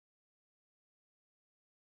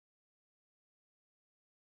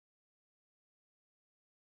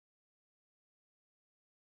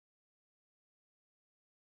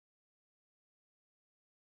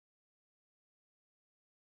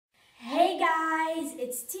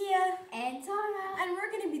it's Tia and Tara, and we're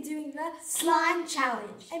going to be doing the slime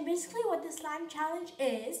challenge. And basically what the slime challenge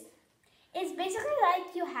is basically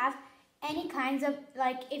like you have any kinds of,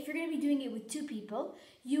 like if you're going to be doing it with two people,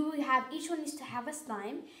 you will have, each one needs to have a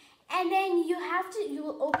slime, and then you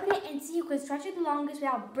will open it and see who can stretch it the longest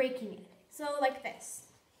without breaking it. So like this.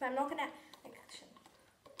 But I'm not going to, like, actually.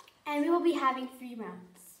 And we will be having 3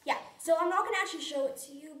 rounds. Yeah, so I'm not going to actually show it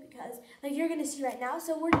to you because, like, you're going to see right now.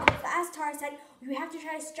 So we're, as Tara said, we have to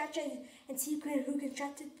try to stretch it and see who can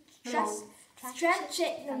stretch it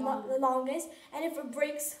the longest. And if it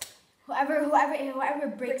breaks, whoever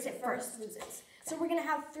breaks it first loses. So we're going to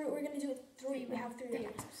have 3. We're going to do it 3. We have 3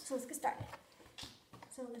 rounds. So let's get started.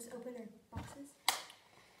 So let's open our boxes.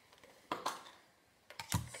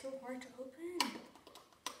 So hard to open.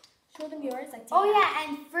 Show them yours. Like, oh yeah,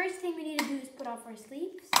 and first thing we need to do is put off our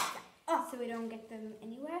sleeves. Yeah. Oh. So we don't get them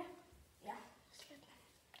anywhere. Yeah.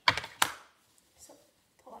 So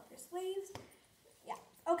pull up your sleeves. Yeah.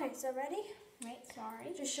 Okay, so ready? Wait,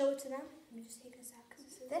 sorry. Just show it to them. Let me just take this out because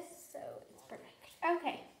this is this, so it's perfect.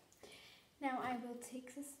 Okay. Now I will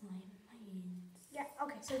take the slime in my hands. Yeah,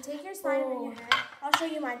 okay, so take your slime in your hand. I'll show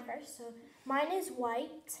you mine first. So mine is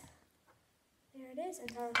white. There it is. And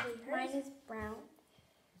Tara, mine is brown.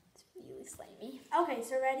 Really slimy. Okay,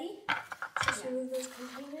 so ready? Just remove those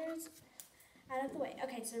containers out of the way.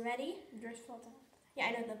 Okay, so ready? Yours fall down. Yeah,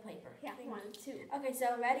 I know the paper. Yeah, 1, 2. Okay,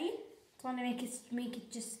 so ready? I want to make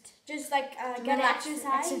it just like get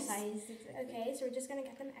exercise. Exactly. Okay, so we're just gonna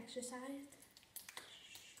get them exercised.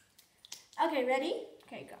 Okay, ready?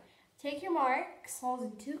 Okay, go. Take your marks. Hold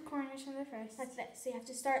in 2 corners from the first. Like this. So you have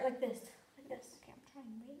to start like this. Like this. Okay, I'm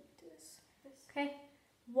trying. Wait. Do this. Okay.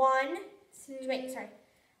 1, 2. Wait, sorry.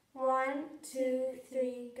 1, 2,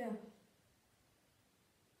 3, go.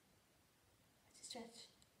 Stretch.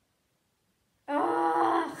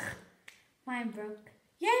 Ugh! Mine broke.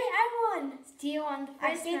 Yay, I won! Tia won the I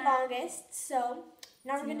first stayed round. longest, so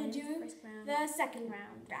now we're going to do the second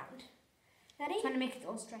round. Ready? I'm trying to make it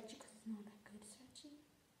all stretchy because it's not that good stretchy.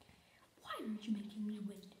 Why aren't you making me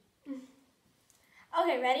win?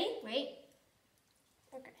 Okay, ready? Wait.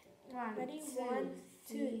 Okay. Ready? 1,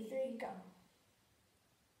 2, 3, go.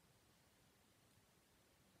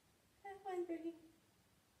 Mine's breaking.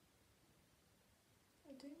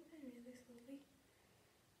 I'm doing it really slowly.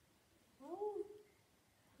 Oh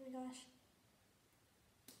my gosh.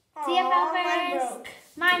 Tia fell mine first. broke.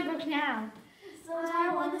 Mine broke now. So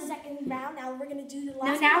Tara won the second round. Now we're gonna do the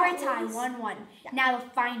last. No, now we're tied 1-1. Yeah. Now the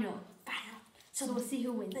final. So we'll see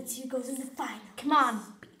who wins. Let's see who goes in the final. Come on.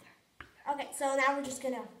 Okay, so now we're just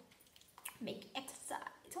gonna make exercise.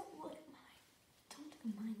 Don't look at mine. Don't look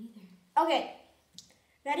at mine either. Okay.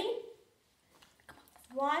 Ready?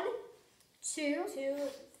 1, 2,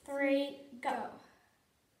 3, go.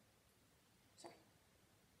 Sorry.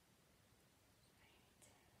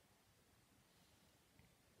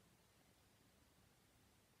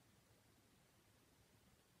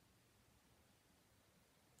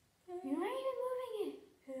 You're not even moving it.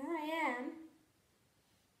 Here I am.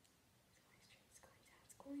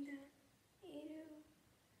 It's going down. Ew.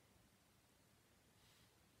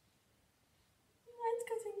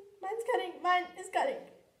 Mine is cutting.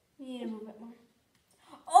 You need to move it more.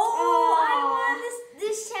 Oh, I won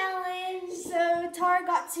this challenge. So Tara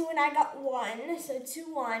got 2 and I got 1. So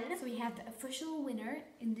 2-1. So we have the official winner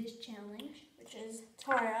in this challenge, which is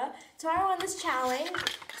Tara. Tara won this challenge.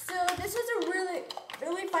 So this was a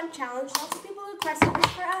really fun challenge. Lots of people requested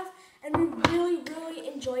this for us, and we really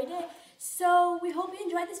enjoyed it. So we hope you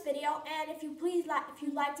enjoyed this video, and if you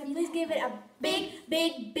liked it, please give it a big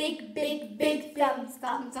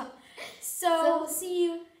thumbs up. So we'll see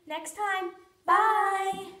you next time.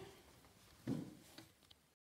 Bye.